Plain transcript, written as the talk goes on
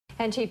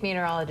And Chief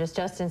Meteorologist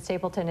Justin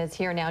Stapleton is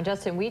here now.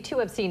 Justin, we too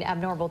have seen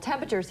abnormal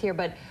temperatures here,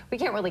 but we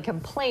can't really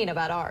complain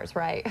about ours,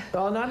 right?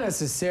 Well, not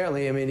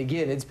necessarily. I mean,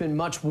 again, it's been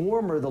much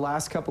warmer the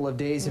last couple of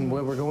days, and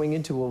what we're going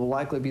into will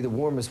likely be the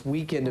warmest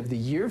weekend of the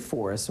year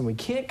for us, and we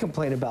can't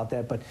complain about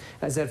that. But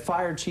as that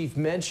fire chief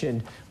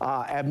mentioned,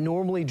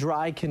 abnormally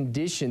dry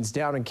conditions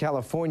down in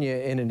California,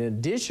 and in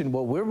addition,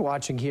 what we're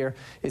watching here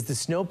is the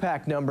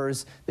snowpack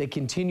numbers. They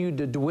continue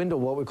to dwindle,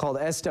 what we call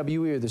the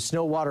SWE, or the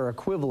snow water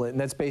equivalent, and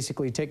that's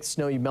basically take the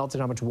snow you melted,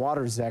 how much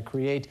water does that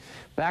create.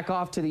 Back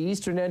off to the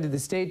eastern end of the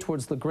state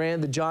towards La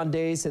Grande, the John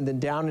Days, and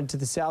then down into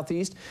the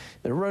southeast.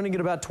 They're running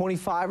at about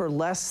 25 or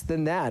less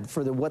than that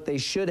for what they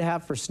should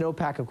have for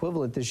snowpack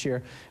equivalent this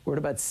year. We're at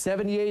about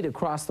 78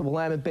 across the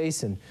Willamette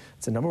Basin.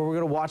 It's a number we're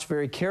going to watch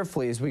very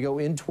carefully as we go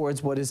in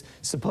towards what is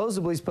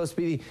supposedly supposed to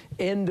be the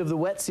end of the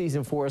wet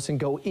season for us and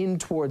go in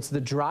towards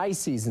the dry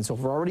season. So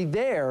if we're already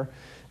there,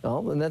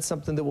 well, then that's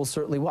something that we'll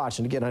certainly watch.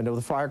 And again, I know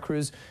the fire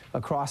crews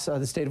across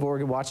the state of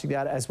Oregon watching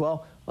that as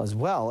well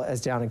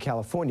as down in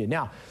California.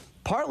 Now,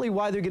 partly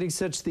why they're getting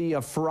such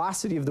the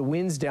ferocity of the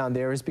winds down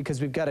there is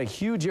because we've got a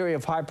huge area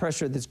of high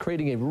pressure that's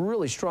creating a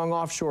really strong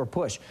offshore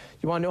push.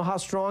 You want to know how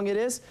strong it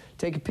is?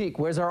 Take a peek.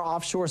 Where's our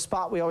offshore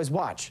spot we always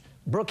watch?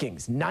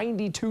 Brookings,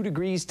 92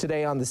 degrees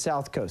today on the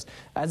south coast.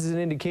 As is an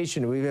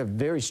indication, we have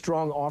very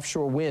strong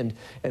offshore wind,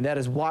 and that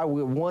is why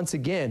we're once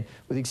again,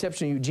 with the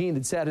exception of Eugene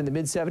that sat in the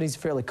mid-70s,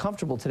 fairly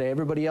comfortable today.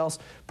 Everybody else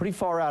pretty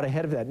far out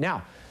ahead of that.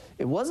 Now,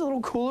 it was a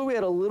little cooler. We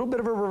had a little bit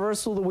of a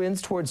reversal of the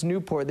winds towards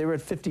Newport. They were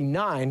at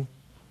 59.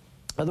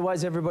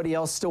 Otherwise, everybody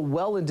else still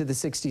well into the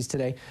 60s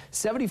today.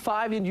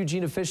 75 in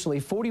Eugene officially,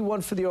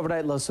 41 for the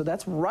overnight low, so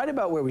that's right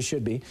about where we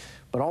should be,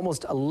 but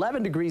almost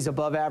 11 degrees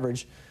above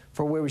average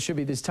for where we should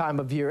be this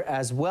time of year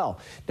as well.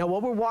 Now,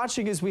 what we're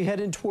watching as we head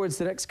in towards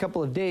the next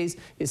couple of days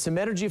is some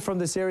energy from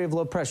this area of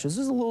low pressure. This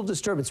is a little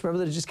disturbance.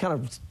 Remember that it just kind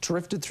of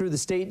drifted through the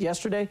state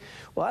yesterday?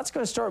 Well, that's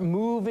going to start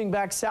moving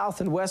back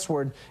south and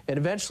westward and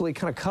eventually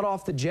kind of cut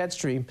off the jet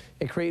stream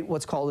and create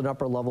what's called an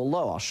upper level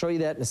low. I'll show you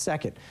that in a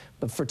second.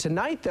 But for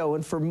tonight, though,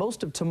 and for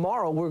most of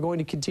tomorrow, we're going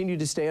to continue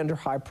to stay under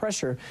high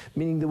pressure,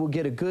 meaning that we'll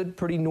get a good,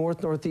 pretty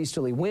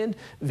northeasterly wind.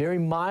 Very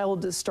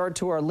mild start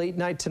to our late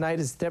night tonight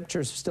as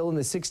temperatures are still in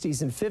the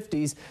 60s and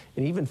 50s,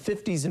 and even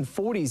 50s and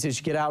 40s as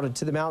you get out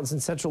into the mountains in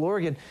central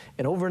Oregon.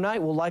 And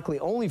overnight, we'll likely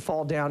only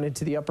fall down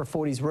into the upper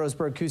 40s,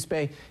 Roseburg, Coos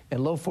Bay,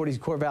 and low 40s,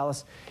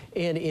 Corvallis,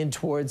 and in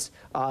towards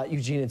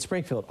Eugene and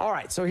Springfield. All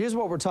right, so here's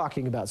what we're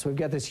talking about. So we've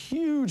got this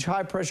huge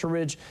high pressure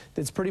ridge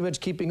that's pretty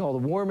much keeping all the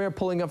warm air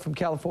pulling up from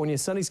California.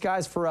 Sunny skies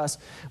for us,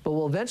 but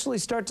we'll eventually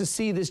start to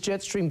see this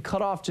jet stream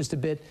cut off just a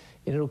bit,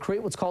 and it'll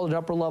create what's called an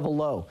upper level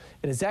low.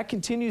 And as that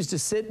continues to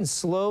sit and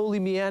slowly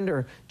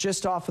meander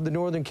just off of the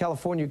northern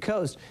California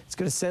coast, it's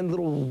going to send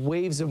little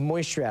waves of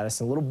moisture at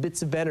us and little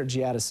bits of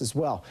energy at us as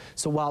well.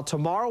 So while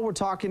tomorrow we're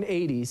talking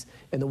 80s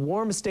and the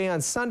warmest day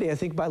on Sunday, I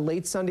think by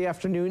late Sunday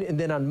afternoon, and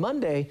then on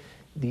Monday,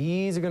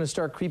 these are going to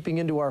start creeping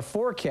into our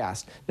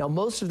forecast. Now,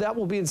 most of that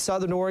will be in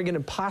southern Oregon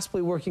and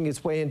possibly working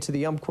its way into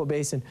the Umpqua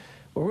Basin.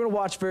 But we're going to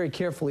watch very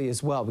carefully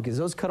as well because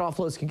those cutoff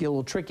lows can get a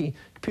little tricky.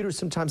 Computers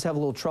sometimes have a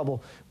little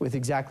trouble with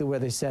exactly where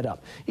they set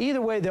up.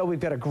 Either way, though, we've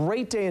got a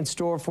great day in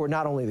store for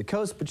not only the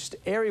coast, but just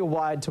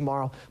area-wide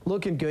tomorrow.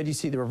 Looking good. You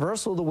see the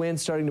reversal of the wind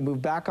starting to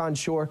move back on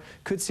shore.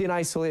 Could see an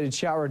isolated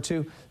shower or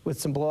two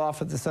with some blow-off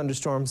of the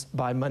thunderstorms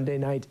by Monday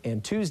night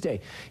and Tuesday.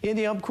 In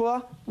the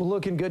Umpqua, we're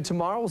looking good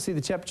tomorrow. We'll see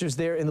the temperatures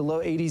there in the low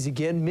 80s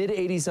again,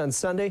 mid-80s on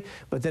Sunday,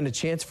 but then a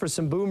chance for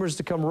some boomers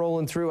to come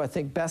rolling through, I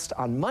think best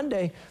on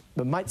Monday,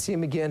 but might see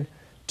them again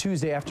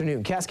Tuesday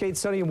afternoon. Cascade,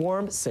 sunny and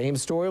warm, same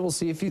story. We'll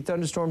see a few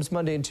thunderstorms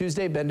Monday and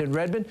Tuesday. Bend and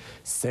Redmond,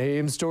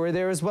 same story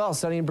there as well.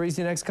 Sunny and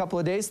breezy the next couple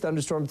of days.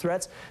 Thunderstorm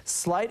threats,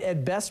 slight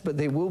at best, but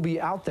they will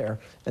be out there.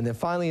 And then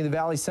finally in the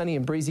valley, sunny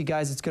and breezy,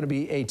 guys. It's going to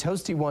be a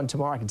toasty one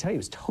tomorrow. I can tell you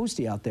it's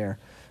toasty out there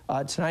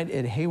tonight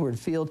at Hayward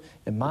Field.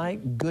 And my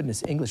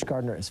goodness, English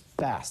Gardner is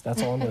fast.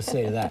 That's all I'm going to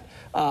say to that.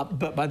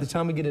 But by the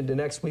time we get into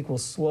next week, we'll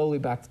slowly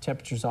back the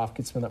temperatures off,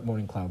 get some of that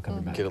morning cloud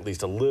coming back. Get at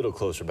least a little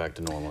closer back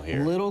to normal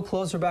here. A little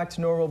closer back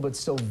to normal, but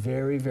still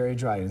very, very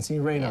dry. And see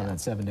rain on that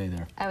 7-day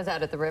there. I was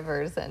out at the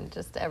rivers and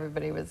just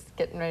everybody was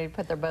getting ready to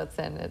put their boats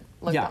in. It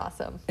looked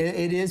awesome.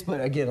 It is,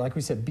 but again, like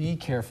we said, be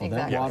careful.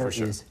 Exactly. That water for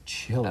sure. is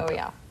chilly. Oh,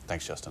 yeah.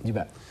 Thanks, Justin. You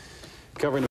bet. Covering